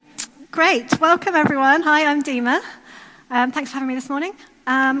Great. Welcome, everyone. Hi, I'm Deema. Thanks for having me this morning.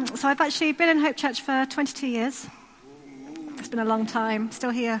 So I've actually been in Hope Church for 22 years. It's been a long time. Still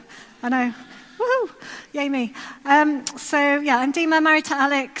here. I know. Woohoo! Yay me. I'm Deema, married to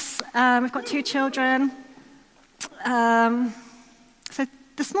Alex. We've got 2 children. So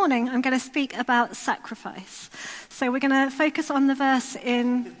this morning, I'm going to speak about sacrifice. So we're going to focus on the verse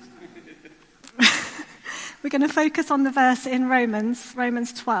in... We're going to focus on the verse in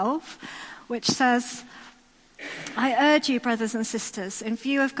Romans 12, which says, I urge you, brothers and sisters, in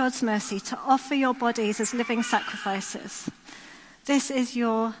view of God's mercy, to offer your bodies as living sacrifices. This is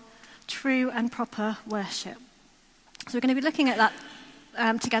your true and proper worship. So we're going to be looking at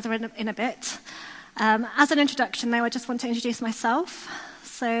that together in a bit. As an introduction, though, I just want to introduce myself.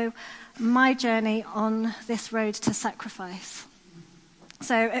 So my journey on this road to sacrifice.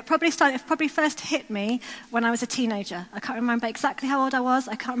 So it probably first hit me when I was a teenager. I can't remember exactly how old I was.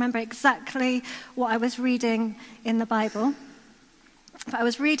 I can't remember exactly what I was reading in the Bible. But I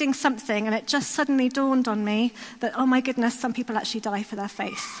was reading something, and it just suddenly dawned on me that, oh my goodness, some people actually die for their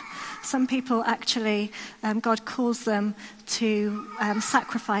faith. Some people actually, God calls them to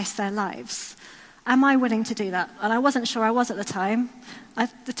sacrifice their lives. Am I willing to do that? And I wasn't sure I was at the time.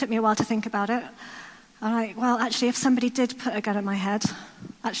 It took me a while to think about it. I'm like, well, actually, if somebody did put a gun at my head,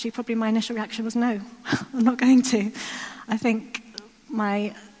 actually, probably my initial reaction was no, I'm not going to. I think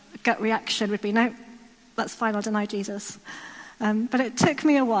my gut reaction would be, no, that's fine, I'll deny Jesus. But it took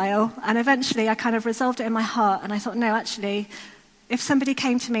me a while, and eventually I kind of resolved it in my heart, and I thought, no, actually, if somebody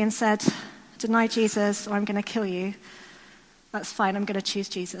came to me and said, deny Jesus or I'm going to kill you, that's fine, I'm going to choose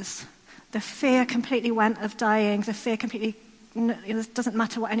Jesus. The fear completely went of dying, the fear completely... It doesn't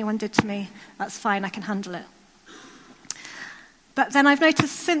matter what anyone did to me. That's fine, I can handle it. But then I've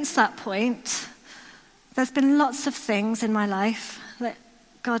noticed since that point, there's been lots of things in my life that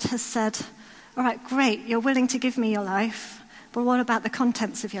God has said, all right, great, you're willing to give me your life, but what about the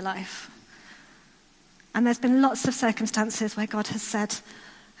contents of your life? And there's been lots of circumstances where God has said,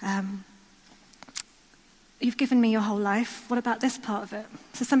 you've given me your whole life. What about this part of it?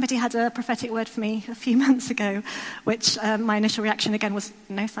 So somebody had a prophetic word for me a few months ago, which my initial reaction again was,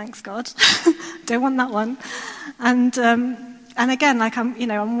 no thanks, God. Don't want that one. And again, like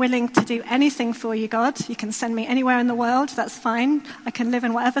I'm willing to do anything for you, God. You can send me anywhere in the world. That's fine. I can live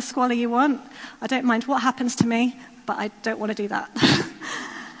in whatever squalor you want. I don't mind what happens to me, but I don't want to do that.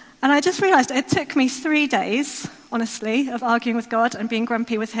 And I just realized it took me 3 days, honestly, of arguing with God and being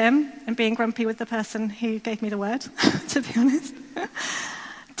grumpy with him and being grumpy with the person who gave me the word, to be honest,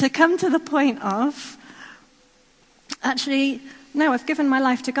 to come to the point of, actually, no, I've given my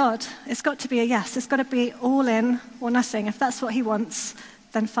life to God. It's got to be a yes. It's got to be all in or nothing. If that's what he wants,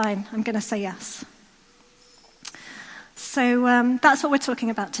 then fine, I'm going to say yes. So that's what we're talking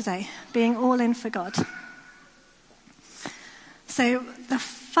about today, being all in for God. So the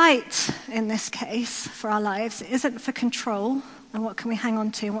fight in this case for our lives isn't for control and what can we hang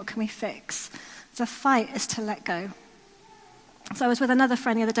on to and what can we fix. The fight is to let go. So I was with another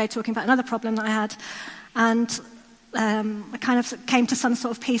friend the other day talking about another problem that I had, and I kind of came to some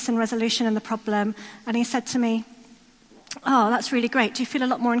sort of peace and resolution in the problem, and he said to me, oh, that's really great. Do you feel a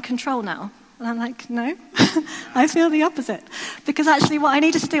lot more in control now? And I'm like, no, I feel the opposite. Because actually what I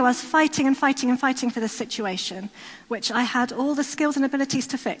needed to do was fighting and fighting and fighting for this situation, which I had all the skills and abilities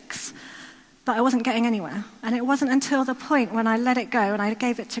to fix, but I wasn't getting anywhere. And it wasn't until the point when I let it go and I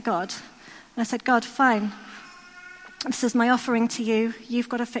gave it to God. And I said, God, fine. This is my offering to you. You've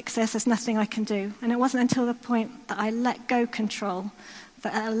got to fix this. There's nothing I can do. And it wasn't until the point that I let go control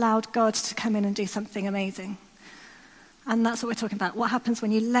that it allowed God to come in and do something amazing. And that's what we're talking about. What happens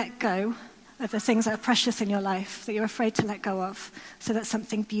when you let go of the things that are precious in your life that you're afraid to let go of, so that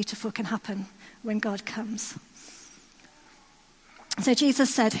something beautiful can happen when God comes. So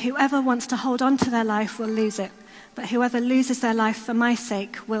Jesus said, whoever wants to hold on to their life will lose it, but whoever loses their life for my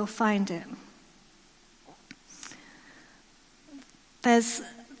sake will find it. There's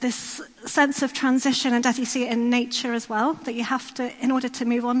this sense of transition and death. You see it in nature as well, that you have to, in order to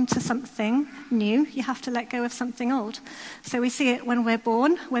move on to something new, you have to let go of something old. So we see it when we're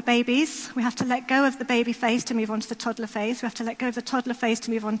born, we're babies. We have to let go of the baby phase to move on to the toddler phase. We have to let go of the toddler phase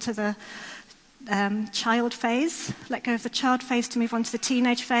to move on to the child phase, let go of the child phase to move on to the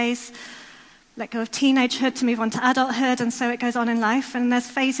teenage phase, let go of teenagehood to move on to adulthood, and so it goes on in life. And there's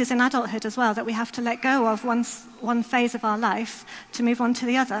phases in adulthood as well that we have to let go of one phase of our life to move on to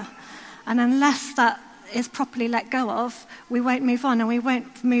the other. And unless that is properly let go of, we won't move on and we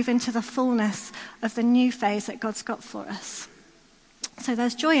won't move into the fullness of the new phase that God's got for us. So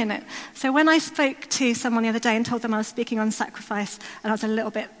there's joy in it. So when I spoke to someone the other day and told them I was speaking on sacrifice, and I was a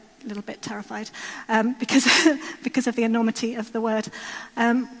little bit a little bit terrified because of the enormity of the word.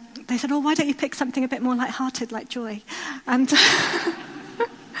 They said, "Oh, why don't you pick something a bit more lighthearted, like joy?" And and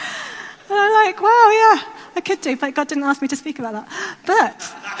I'm like, "Wow, yeah, I could do, but God didn't ask me to speak about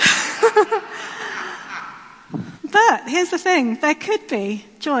that." But here's the thing: there could be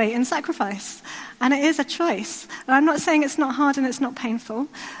joy in sacrifice, and it is a choice. And I'm not saying it's not hard and it's not painful.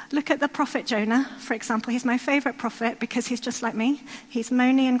 Look at the prophet Jonah, for example. He's my favorite prophet because he's just like me. He's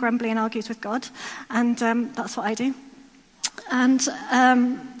moany and grumbly and argues with God, and that's what I do. And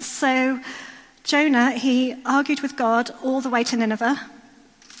so Jonah, he argued with God all the way to Nineveh.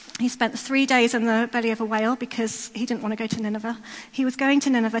 He spent 3 days in the belly of a whale because he didn't want to go to Nineveh. He was going to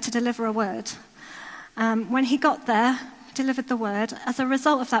Nineveh to deliver a word. When he got there, delivered the word, as a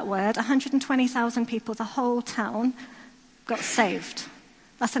result of that word, 120,000 people, the whole town, got saved.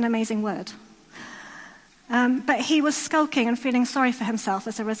 That's an amazing word. But he was skulking and feeling sorry for himself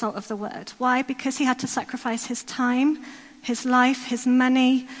as a result of the word. Why? Because he had to sacrifice his time, his life, his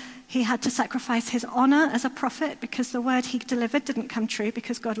money. He had to sacrifice his honor as a prophet because the word he delivered didn't come true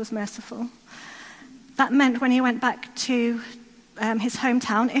because God was merciful. That meant when he went back to his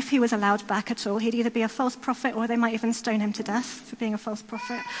hometown, if he was allowed back at all, he'd either be a false prophet or they might even stone him to death for being a false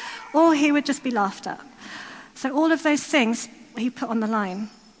prophet, or he would just be laughed at. So all of those things he put on the line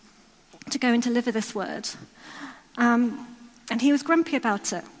to go and deliver this word. And he was grumpy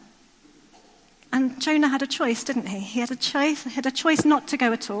about it. And Jonah had a choice, didn't he? He had a choice not to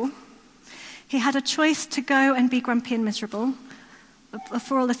go at all. He had a choice to go and be grumpy and miserable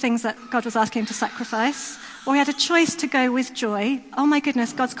for all the things that God was asking him to sacrifice. Or he had a choice to go with joy. Oh my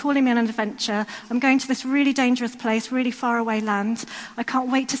goodness, God's calling me on an adventure. I'm going to this really dangerous place, really far away land. I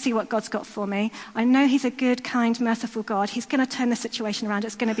can't wait to see what God's got for me. I know he's a good, kind, merciful God. He's going to turn the situation around.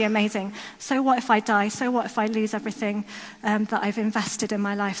 It's going to be amazing. So what if I die? So what if I lose everything that I've invested in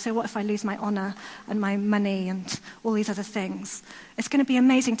my life? So what if I lose my honor and my money and all these other things? It's going to be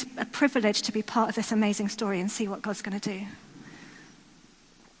amazing, a privilege to be part of this amazing story and see what God's going to do.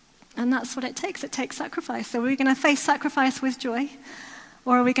 And that's what it takes. It takes sacrifice. So are we going to face sacrifice with joy?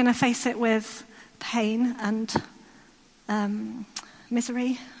 Or are we going to face it with pain and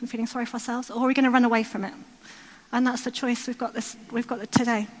misery and feeling sorry for ourselves? Or are we going to run away from it? And that's the choice we've got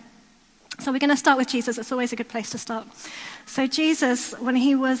today. So we're going to start with Jesus. It's always a good place to start. So Jesus, when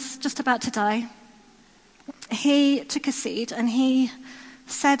he was just about to die, he took a seed and he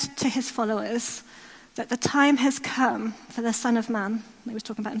said to his followers that the time has come for the Son of Man, he was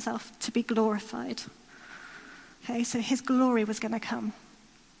talking about himself, to be glorified. Okay, so his glory was going to come.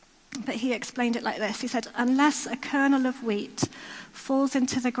 But he explained it like this. He said, unless a kernel of wheat falls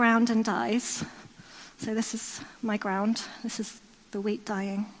into the ground and dies, so this is my ground, this is the wheat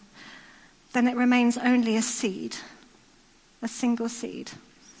dying, then it remains only a seed, a single seed.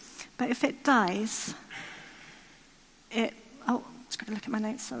 But if it dies, just got to look at my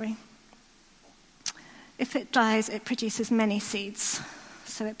notes, sorry. If it dies, it produces many seeds.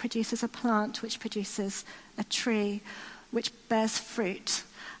 So it produces a plant which produces a tree which bears fruit.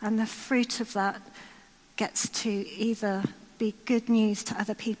 And the fruit of that gets to either be good news to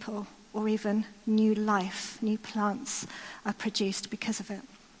other people or even new life, new plants are produced because of it.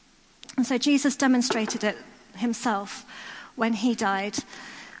 And so Jesus demonstrated it himself when he died.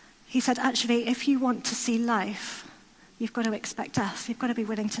 He said, actually, if you want to see life, you've got to expect death. You've got to be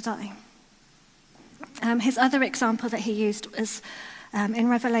willing to die. His other example that he used was in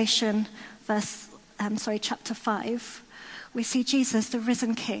Revelation chapter 5. We see Jesus, the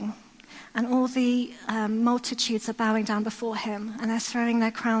risen King, and all the multitudes are bowing down before him, and they're throwing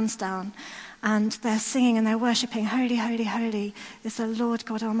their crowns down, and they're singing and they're worshipping, holy, holy, holy is the Lord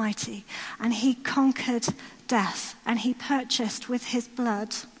God Almighty. And he conquered death, and he purchased with his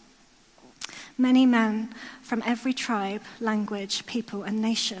blood many men from every tribe, language, people, and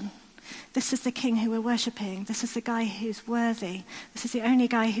nation. This is the King who we're worshipping. This is the guy who's worthy. This is the only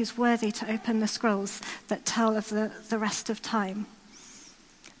guy who's worthy to open the scrolls that tell of the rest of time.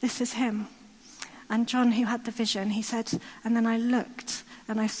 This is him. And John, who had the vision, he said, and then I looked,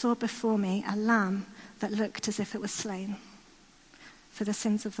 and I saw before me a lamb that looked as if it was slain for the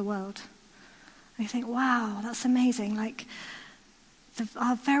sins of the world. And you think, wow, that's amazing. Like,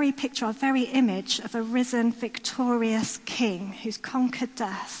 our very picture, our very image of a risen, victorious king who's conquered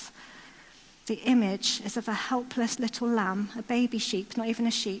death, the image is of a helpless little lamb, a baby sheep, not even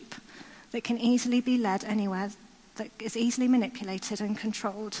a sheep, that can easily be led anywhere, that is easily manipulated and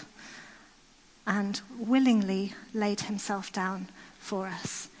controlled, and willingly laid himself down for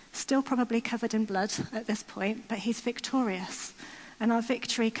us. Still probably covered in blood at this point, but he's victorious. And our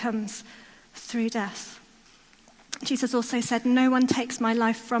victory comes through death. Jesus also said, "No one takes my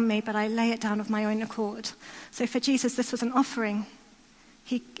life from me, but I lay it down of my own accord." So for Jesus, this was an offering.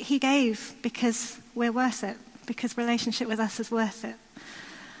 He gave because we're worth it, because relationship with us is worth it.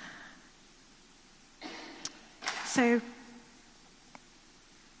 So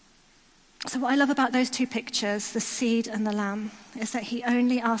what I love about those two pictures, the seed and the lamb, is that he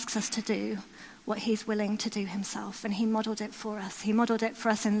only asks us to do what he's willing to do himself, and he modeled it for us. He modeled it for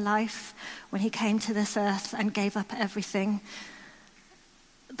us in life when he came to this earth and gave up everything,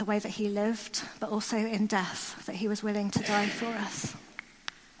 the way that he lived, but also in death, that he was willing to die for us.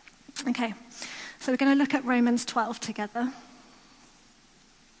 Okay, so we're going to look at Romans 12 together.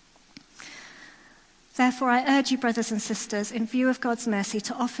 Therefore, I urge you, brothers and sisters, in view of God's mercy,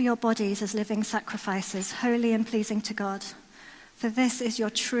 to offer your bodies as living sacrifices, holy and pleasing to God. For this is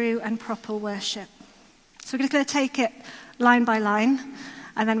your true and proper worship. So we're going to take it line by line,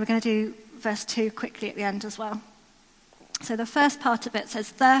 and then we're going to do verse 2 quickly at the end as well. So the first part of it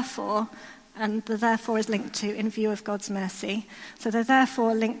says, therefore, and the therefore is linked to in view of God's mercy. So the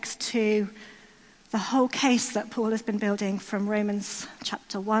therefore links to the whole case that Paul has been building from Romans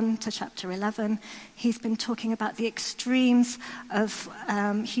chapter 1 to chapter 11. He's been talking about the extremes of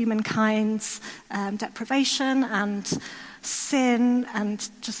humankind's deprivation and sin and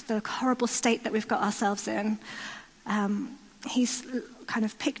just the horrible state that we've got ourselves in. He's kind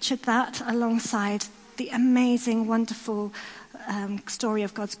of pictured that alongside the amazing, wonderful story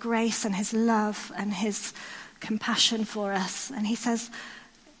of God's grace and his love and his compassion for us. And he says,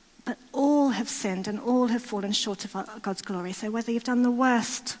 but all have sinned and all have fallen short of God's glory. So whether you've done the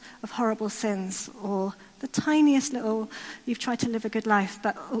worst of horrible sins or the tiniest little, you've tried to live a good life,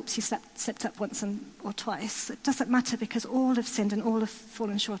 but oops, you slipped up once or twice. It doesn't matter because all have sinned and all have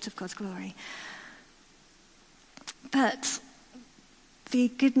fallen short of God's glory. But the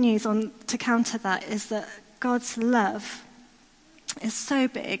good news to counter that is that God's love is so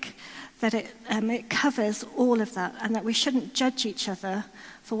big that it covers all of that, and that we shouldn't judge each other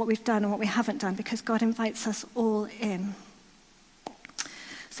for what we've done and what we haven't done, because God invites us all in.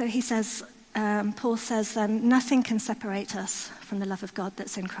 So he says, Paul says then, nothing can separate us from the love of God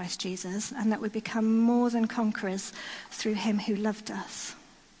that's in Christ Jesus, and that we become more than conquerors through him who loved us.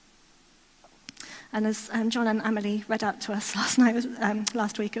 And as John and Emily read out to us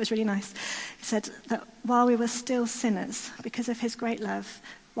last week, it was really nice. He said that while we were still sinners, because of his great love,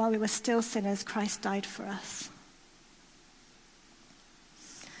 while we were still sinners, Christ died for us.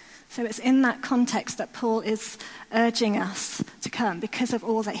 So it's in that context that Paul is urging us to come because of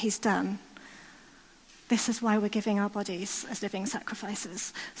all that he's done. This is why we're giving our bodies as living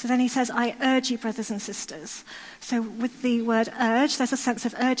sacrifices. So then he says, I urge you, brothers and sisters. So with the word urge, there's a sense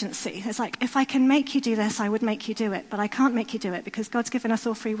of urgency. It's like, if I can make you do this, I would make you do it. But I can't make you do it because God's given us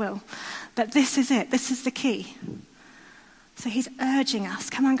all free will. But this is it. This is the key. So he's urging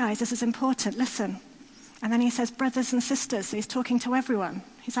us, come on guys, this is important, listen. And then he says, brothers and sisters, so he's talking to everyone.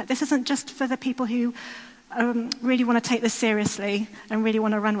 He's like, this isn't just for the people who really want to take this seriously and really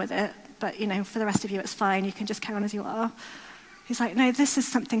want to run with it, but for the rest of you it's fine, you can just carry on as you are. He's like, no, this is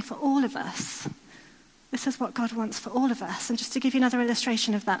something for all of us. This is what God wants for all of us. And just to give you another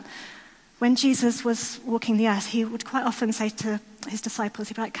illustration of that, when Jesus was walking the earth, he would quite often say to his disciples,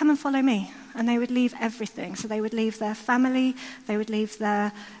 he'd be like, come and follow me. And they would leave everything. So they would leave their family, they would leave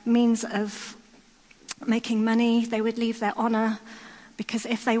their means of making money, they would leave their honor, because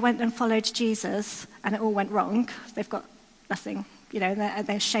if they went and followed Jesus and it all went wrong, they've got nothing,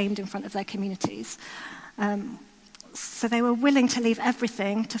 they're shamed in front of their communities. So they were willing to leave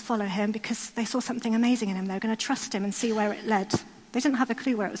everything to follow him because they saw something amazing in him. They were going to trust him and see where it led. They didn't have a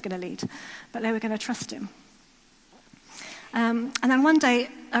clue where it was going to lead, but they were going to trust him. And then one day,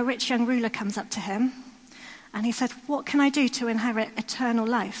 a rich young ruler comes up to him, and he said, what can I do to inherit eternal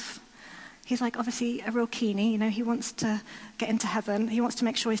life? He's like, obviously, a real keenie. He wants to get into heaven. He wants to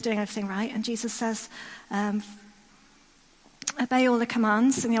make sure he's doing everything right. And Jesus says, obey all the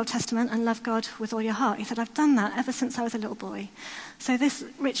commands in the Old Testament and love God with all your heart. He said, I've done that ever since I was a little boy. So this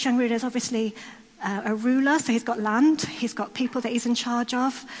rich young ruler is obviously a ruler, so he's got land, he's got people that he's in charge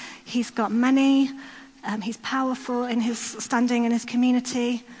of, he's got money, he's powerful in his standing in his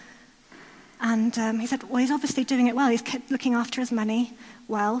community. And he said, well, he's obviously doing it well. He's looking after his money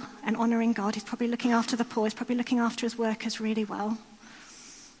well and honouring God. He's probably looking after the poor. He's probably looking after his workers really well.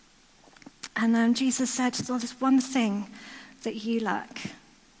 And then Jesus said, well, there's one thing that you lack,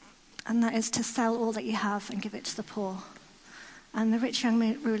 and that is to sell all that you have and give it to the poor. And the rich young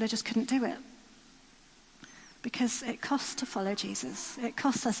ruler just couldn't do it. Because it costs to follow Jesus. It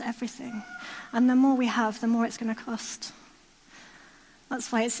costs us everything. And the more we have, the more it's going to cost.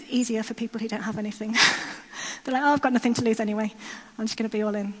 That's why it's easier for people who don't have anything. They're like, oh, I've got nothing to lose anyway. I'm just going to be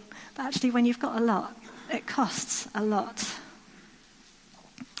all in. But actually, when you've got a lot, it costs a lot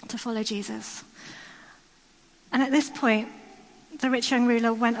to follow Jesus. And at this point, the rich young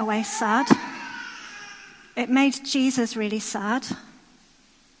ruler went away sad. It made Jesus really sad.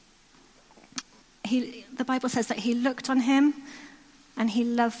 The Bible says that he looked on him and he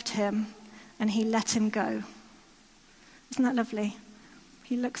loved him and he let him go. Isn't that lovely?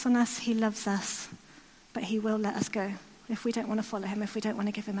 He looks on us, he loves us, but he will let us go if we don't want to follow him, if we don't want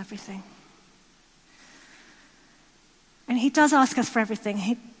to give him everything. And he does ask us for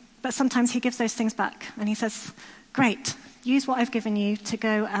everything, but sometimes he gives those things back and he says, great, use what I've given you to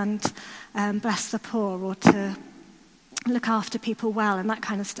go and bless the poor or to look after people well and that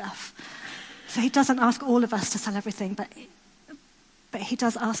kind of stuff. So he doesn't ask all of us to sell everything, but he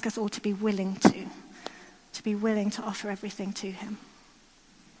does ask us all to be willing to offer everything to him.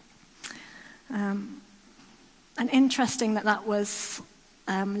 And interesting that was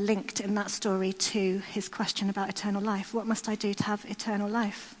linked in that story to his question about eternal life. What must I do to have eternal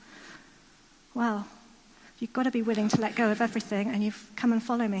life? Well, you've got to be willing to let go of everything and you've come and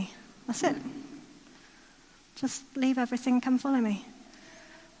follow me. That's it. Just leave everything, come follow me.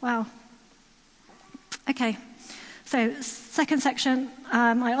 Wow. Okay, so second section,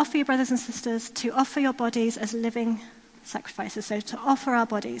 I offer you, brothers and sisters, to offer your bodies as living sacrifices, so to offer our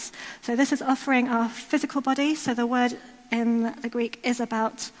bodies. So this is offering our physical body, so the word in the Greek is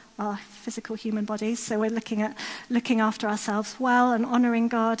about our physical human bodies, so we're looking at looking after ourselves well and honouring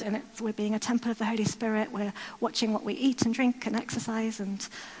God, and we're being a temple of the Holy Spirit, we're watching what we eat and drink and exercise and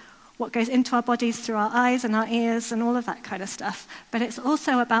what goes into our bodies through our eyes and our ears and all of that kind of stuff. But it's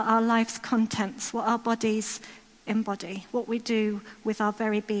also about our life's contents, what our bodies embody, what we do with our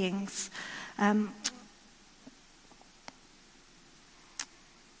very beings. And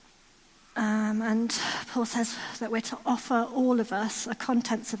Paul says that we're to offer all of us, the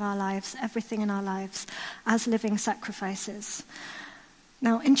contents of our lives, everything in our lives, as living sacrifices.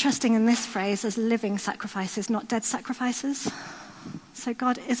 Now, interesting in this phrase, as living sacrifices, not dead sacrifices. So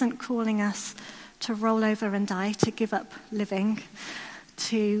God isn't calling us to roll over and die, to give up living,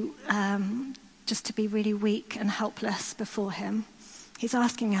 to just to be really weak and helpless before him. He's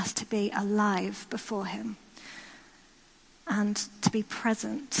asking us to be alive before him and to be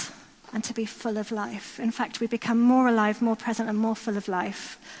present and to be full of life. In fact, we become more alive, more present, and more full of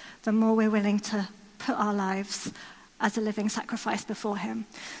life the more we're willing to put our lives as a living sacrifice before him.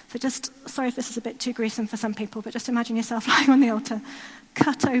 So just, sorry if this is a bit too gruesome for some people, but just imagine yourself lying on the altar,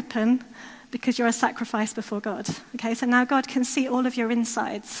 cut open because you're a sacrifice before God. Okay, so now God can see all of your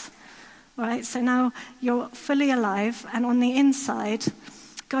insides. All right, so now you're fully alive, and on the inside,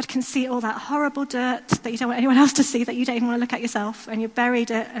 God can see all that horrible dirt that you don't want anyone else to see, that you don't even want to look at yourself, and you've buried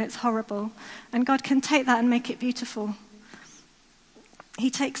it, and it's horrible. And God can take that and make it beautiful.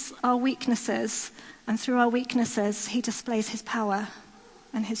 He takes our weaknesses, and through our weaknesses, he displays his power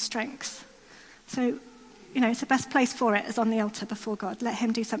and his strength. So, it's the best place for it is on the altar before God. Let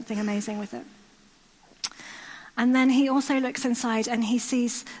him do something amazing with it. And then he also looks inside and he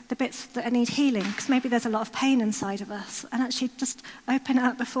sees the bits that need healing, because maybe there's a lot of pain inside of us. And actually just open it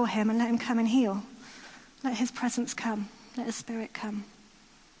up before him and let him come and heal. Let his presence come. Let his spirit come.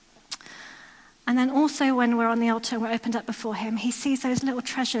 And then also when we're on the altar and we're opened up before him, he sees those little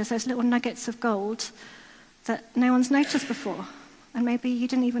treasures, those little nuggets of gold that no one's noticed before. And maybe you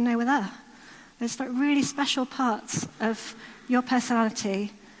didn't even know were there. There's like really special parts of your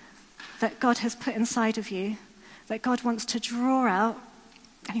personality that God has put inside of you, that God wants to draw out.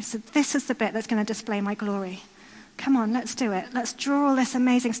 And he said, this is the bit that's going to display my glory. Come on, let's do it. Let's draw all this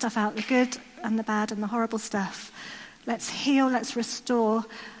amazing stuff out, the good and the bad and the horrible stuff. Let's heal, let's restore.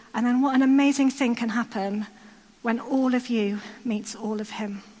 And then what an amazing thing can happen when all of you meets all of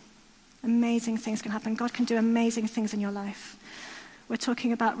him. Amazing things can happen. God can do amazing things in your life. We're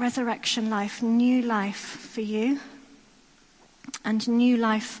talking about resurrection life, new life for you, and new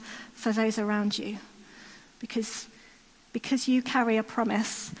life for those around you. Because you carry a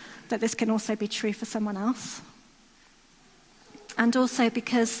promise that this can also be true for someone else. And also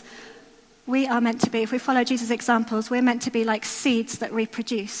because we are meant to be, if we follow Jesus' examples, we're meant to be like seeds that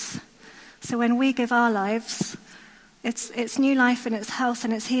reproduce. So when we give our lives, it's new life and it's health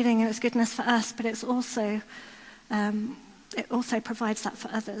and it's healing and it's goodness for us, but it's also it also provides that for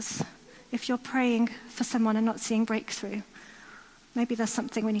others. If you're praying for someone and not seeing breakthrough, maybe there's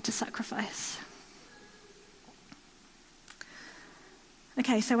something we need to sacrifice.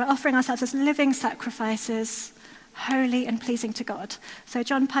 Okay, so we're offering ourselves as living sacrifices, holy and pleasing to God. So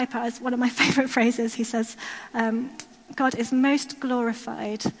John Piper has one of my favorite phrases. He says, God is most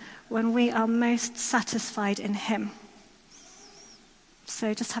glorified when we are most satisfied in him.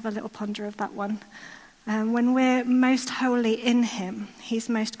 So just have a little ponder of that one. When we're most holy in him, he's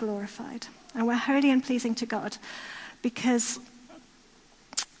most glorified. And we're holy and pleasing to God because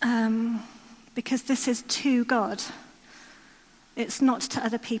this is to God. It's not to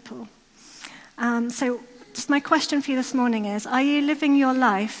other people. So just my question for you this morning is, are you living your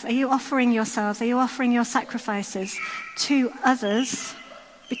life, are you offering yourselves, are you offering your sacrifices to others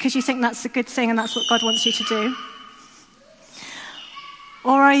because you think that's a good thing and that's what God wants you to do?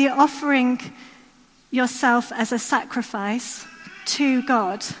 Or are you offering yourself as a sacrifice to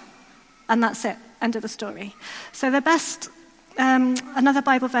God? And that's it, end of the story. So the best, another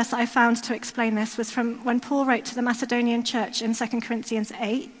Bible verse that I found to explain this was from when Paul wrote to the Macedonian church in 2 Corinthians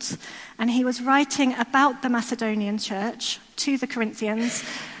 8, and he was writing about the Macedonian church to the Corinthians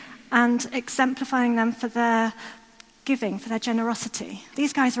and exemplifying them for their giving, for their generosity.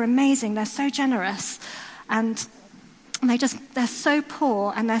 These guys are amazing, they're so generous, and they're so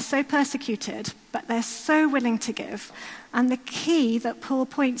poor and they're so persecuted, but they're so willing to give. And the key that Paul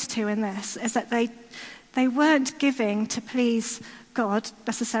points to in this is that they weren't giving to please God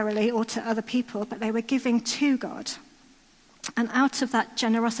necessarily or to other people, but they were giving to God. And out of that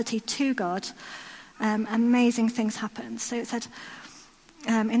generosity to God, amazing things happened. So it said,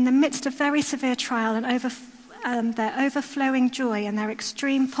 in the midst of very severe trial and their overflowing joy and their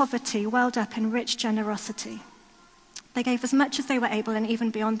extreme poverty welled up in rich generosity. They gave as much as they were able and even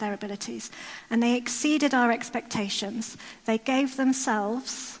beyond their abilities. And they exceeded our expectations. They gave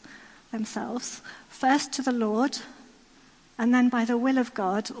themselves first to the Lord, and then by the will of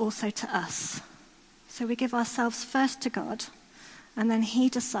God also to us. So we give ourselves first to God, and then he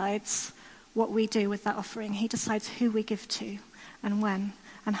decides what we do with that offering. He decides who we give to and when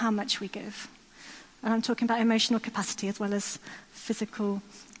and how much we give. And I'm talking about emotional capacity as well as physical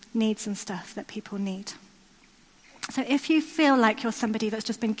needs and stuff that people need. So if you feel like you're somebody that's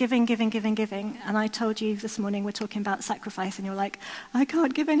just been giving, and I told you this morning we're talking about sacrifice, and you're like, I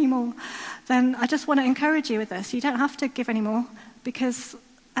can't give anymore, then I just want to encourage you with this. You don't have to give anymore, because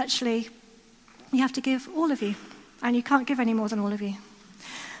actually you have to give all of you, and you can't give any more than all of you.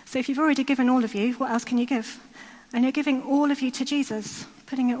 So if you've already given all of you, what else can you give? And you're giving all of you to Jesus,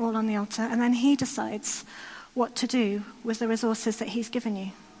 putting it all on the altar, and then he decides what to do with the resources that he's given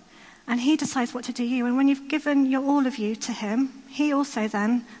you. And he decides what to do you. And when you've given all of you to him, he also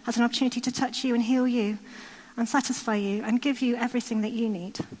then has an opportunity to touch you and heal you and satisfy you and give you everything that you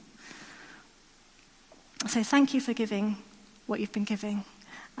need. So thank you for giving what you've been giving.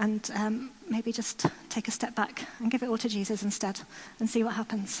 And maybe just take a step back and give it all to Jesus instead and see what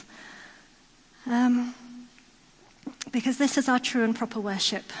happens. Because this is our true and proper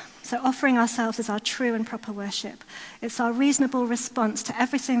worship. So offering ourselves is our true and proper worship. It's our reasonable response to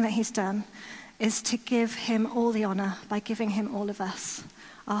everything that he's done is to give him all the honor by giving him all of us,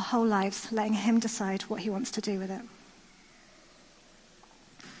 our whole lives, letting him decide what he wants to do with it.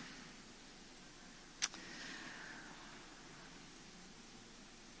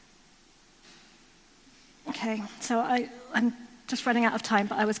 Okay, so I'm just running out of time,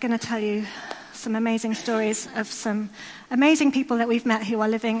 but I was going to tell you some amazing stories of some amazing people that we've met who are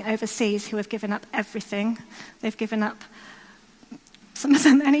living overseas who have given up everything. They've given up, some of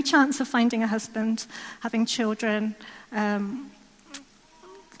them, any chance of finding a husband, having children,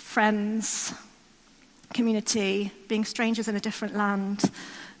 friends, community, being strangers in a different land,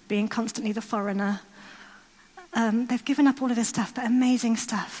 being constantly the foreigner. They've given up all of this stuff, but amazing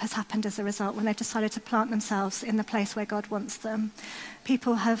stuff has happened as a result when they've decided to plant themselves in the place where God wants them.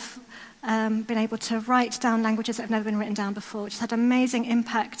 People have been able to write down languages that have never been written down before, which has had amazing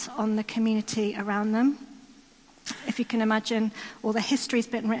impact on the community around them. If you can imagine, all the history's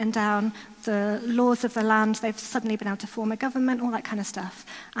been written down, the laws of the land, they've suddenly been able to form a government, all that kind of stuff.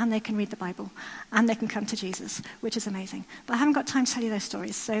 And they can read the Bible. And they can come to Jesus, which is amazing. But I haven't got time to tell you those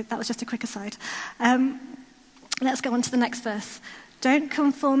stories, so that was just a quick aside. Let's go on to the next verse. Don't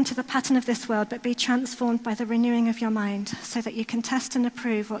conform to the pattern of this world, but be transformed by the renewing of your mind, so that you can test and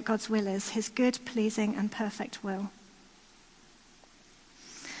approve what God's will is, his good, pleasing, and perfect will.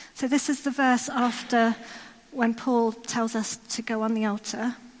 So this is the verse after when Paul tells us to go on the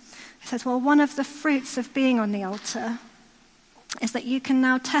altar. He says, well, one of the fruits of being on the altar is that you can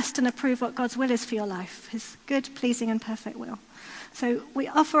now test and approve what God's will is for your life, his good, pleasing, and perfect will. So we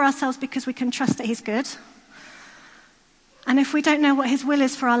offer ourselves because we can trust that he's good. And if we don't know what his will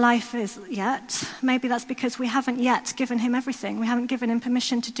is for our life is yet, maybe that's because we haven't yet given him everything. We haven't given him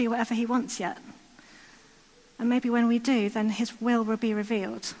permission to do whatever he wants yet. And maybe when we do, then his will be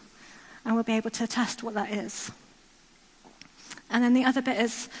revealed. And we'll be able to test what that is. And then the other bit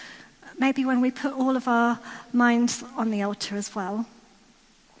is maybe when we put all of our minds on the altar as well,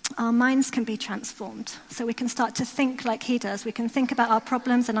 our minds can be transformed. So we can start to think like he does. We can think about our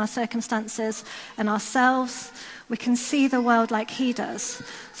problems and our circumstances and ourselves. We can see the world like he does.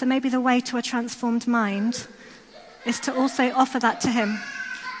 So maybe the way to a transformed mind is to also offer that to him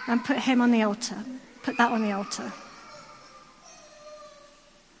and put him on the altar. Put that on the altar.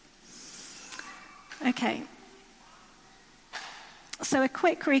 Okay. So a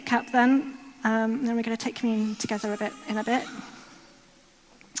quick recap then we're going to take communion together in a bit.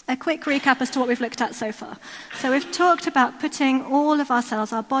 A quick recap as to what we've looked at so far. So we've talked about putting all of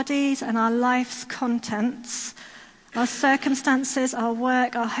ourselves, our bodies and our life's contents, our circumstances, our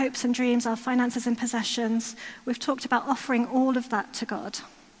work, our hopes and dreams, our finances and possessions. We've talked about offering all of that to God.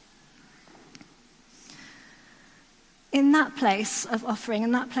 In that place of offering,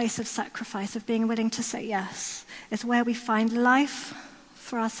 in that place of sacrifice, of being willing to say yes, is where we find life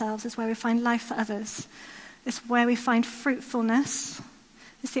for ourselves, is where we find life for others. It's where we find fruitfulness.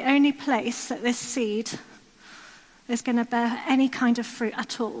 It's the only place that this seed is going to bear any kind of fruit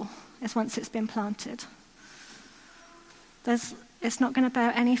at all, is once it's been planted. It's not going to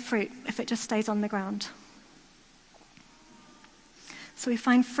bear any fruit if it just stays on the ground. So we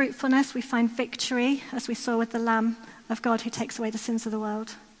find fruitfulness, we find victory, as we saw with the Lamb of God who takes away the sins of the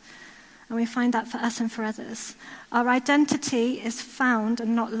world. And we find that for us and for others. Our identity is found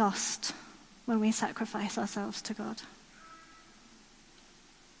and not lost when we sacrifice ourselves to God.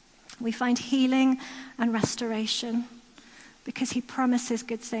 We find healing and restoration because he promises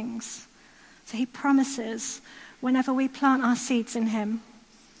good things. So he promises, whenever we plant our seeds in him,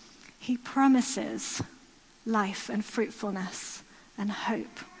 he promises life and fruitfulness and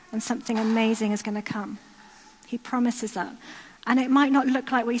hope, and something amazing is going to come. He promises that. And it might not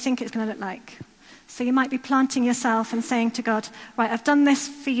look like what you think it's going to look like. So you might be planting yourself and saying to God, right, I've done this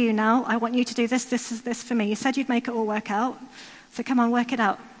for you now. I want you to do this for me. You said you'd make it all work out. So come on, work it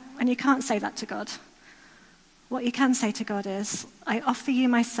out. And you can't say that to God. What you can say to God is, I offer you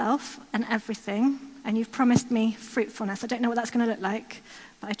myself and everything, and you've promised me fruitfulness. I don't know what that's going to look like,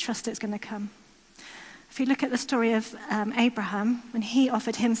 but I trust it's going to come. If you look at the story of Abraham, when he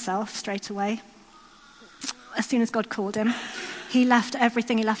offered himself straight away, as soon as God called him, he left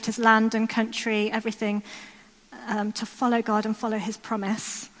everything. He left his land and country, everything, to follow God and follow his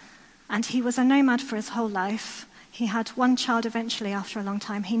promise. And he was a nomad for his whole life. He had one child eventually after a long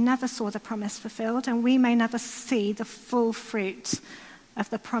time. He never saw the promise fulfilled, and we may never see the full fruit of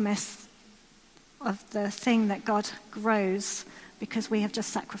the promise of the thing that God grows because we have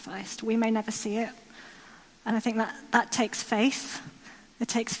just sacrificed. We may never see it. And I think that takes faith. It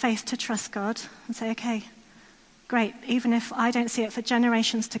takes faith to trust God and say, okay, great, even if I don't see it for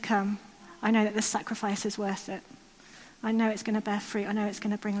generations to come, I know that this sacrifice is worth it. I know it's going to bear fruit. I know it's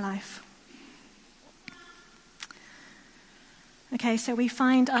going to bring life. Okay, so we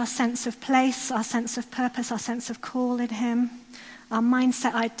find our sense of place, our sense of purpose, our sense of call in him, our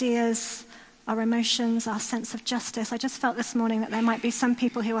mindset, ideas, our emotions, our sense of justice. I just felt this morning that there might be some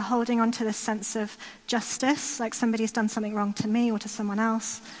people who are holding on to this sense of justice, like somebody's done something wrong to me or to someone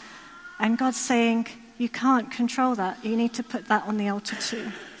else. And God's saying, you can't control that. You need to put that on the altar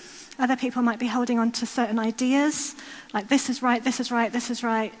too. Other people might be holding on to certain ideas, like this is right, this is right, this is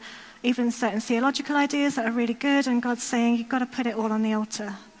right. Even certain theological ideas that are really good, and God's saying, you've got to put it all on the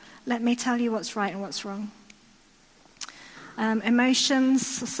altar. Let me tell you what's right and what's wrong.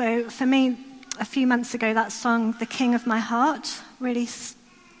 Emotions. So for me, a few months ago, that song, The King of My Heart, really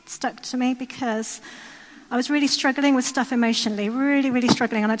stuck to me because I was really struggling with stuff emotionally, really, really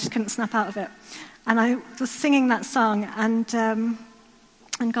struggling, and I just couldn't snap out of it. And I was singing that song, and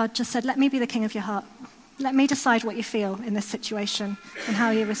God just said, let me be the king of your heart. Let me decide what you feel in this situation and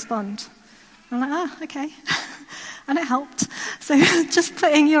how you respond. And I'm like, okay. And it helped. So just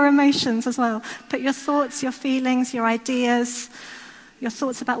putting your emotions as well. Put your thoughts, your feelings, your ideas, your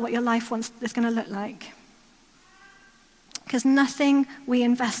thoughts about what your life is going to look like. Because nothing we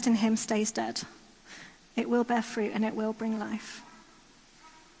invest in him stays dead. It will bear fruit and it will bring life.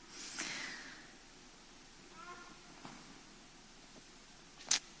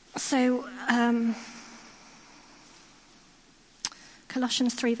 So,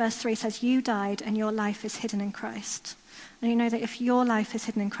 Colossians 3 verse 3 says, you died and your life is hidden in Christ. And you know that if your life is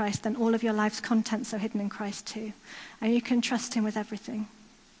hidden in Christ, then all of your life's contents are hidden in Christ too. And you can trust him with everything.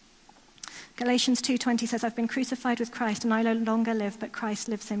 Galatians 2:20 says, I've been crucified with Christ and I no longer live, but Christ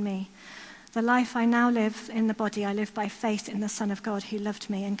lives in me. The life I now live in the body, I live by faith in the Son of God who loved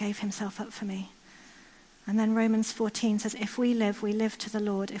me and gave himself up for me. And then Romans 14 says, if we live to the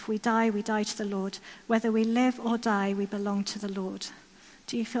Lord. If we die to the Lord. Whether we live or die, we belong to the Lord.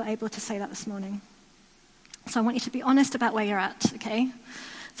 Do you feel able to say that this morning? So I want you to be honest about where you're at, okay?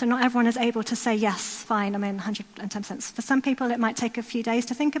 So not everyone is able to say, yes, fine, I'm in 110%. For some people, it might take a few days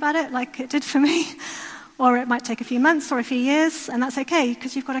to think about it, like it did for me. Or it might take a few months or a few years, and that's okay,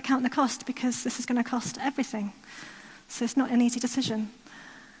 because you've got to count the cost, because this is going to cost everything. So it's not an easy decision.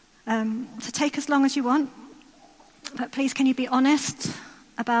 So take as long as you want, but please can you be honest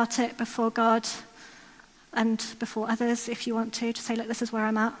about it before God and before others if you want to say, look, this is where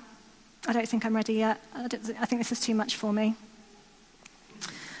I'm at. I don't think I'm ready yet. I think this is too much for me.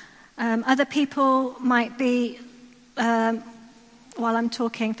 Other people might be, while I'm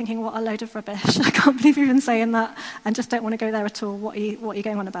talking, thinking, what a load of rubbish. I can't believe you're even saying that, and just don't want to go there at all. What are you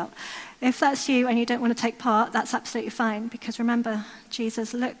going on about? If that's you and you don't want to take part, that's absolutely fine, because remember,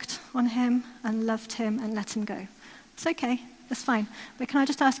 Jesus looked on him and loved him and let him go. It's okay. It's fine. But can I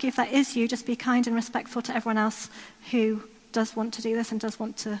just ask you, if that is you, just be kind and respectful to everyone else who does want to do this and does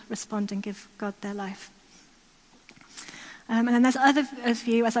want to respond and give God their life. And then there's other of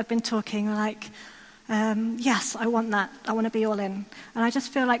you, as I've been talking, like, yes, I want that. I want to be all in. And I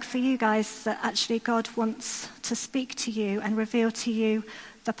just feel like for you guys that actually God wants to speak to you and reveal to you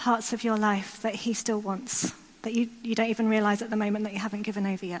the parts of your life that he still wants, that you don't even realize at the moment that you haven't given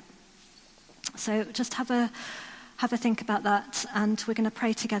over yet. So just have a think about that, and we're going to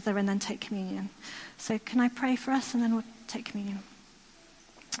pray together and then take communion. So can I pray for us, and then we'll take communion.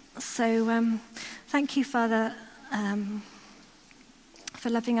 So thank you, Father, for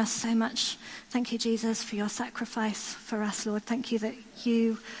loving us so much. Thank you, Jesus, for your sacrifice for us, Lord. Thank you that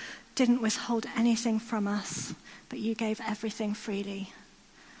you didn't withhold anything from us, but you gave everything freely.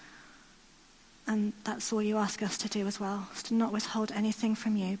 And that's all you ask us to do as well, is to not withhold anything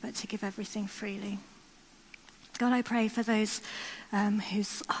from you, but to give everything freely. God, I pray for those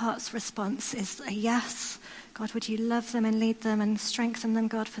whose heart's response is a yes. God, would you love them and lead them and strengthen them,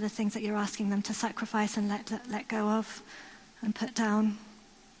 God, for the things that you're asking them to sacrifice and let go of and put down.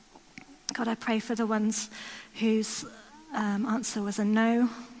 God, I pray for the ones whose answer was a no.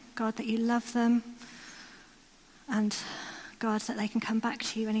 God, that you love them. And God, that they can come back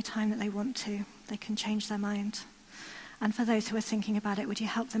to you anytime that they want to. They can change their mind. And for those who are thinking about it, would you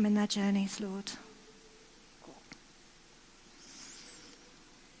help them in their journeys, Lord?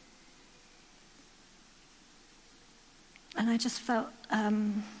 And I just felt,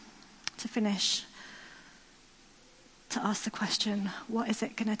 to finish, to ask the question, what is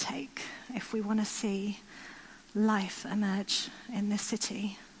it going to take if we want to see life emerge in this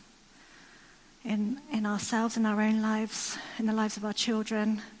city, in ourselves, in our own lives, in the lives of our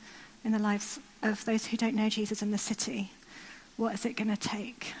children, in the lives of those who don't know Jesus in the city? What is it going to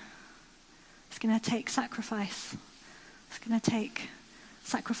take? It's going to take sacrifice. It's going to take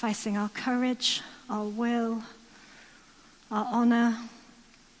sacrificing our courage, our will, our honor,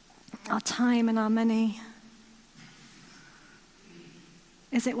 our time and our money.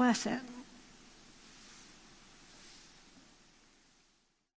 Is it worth it?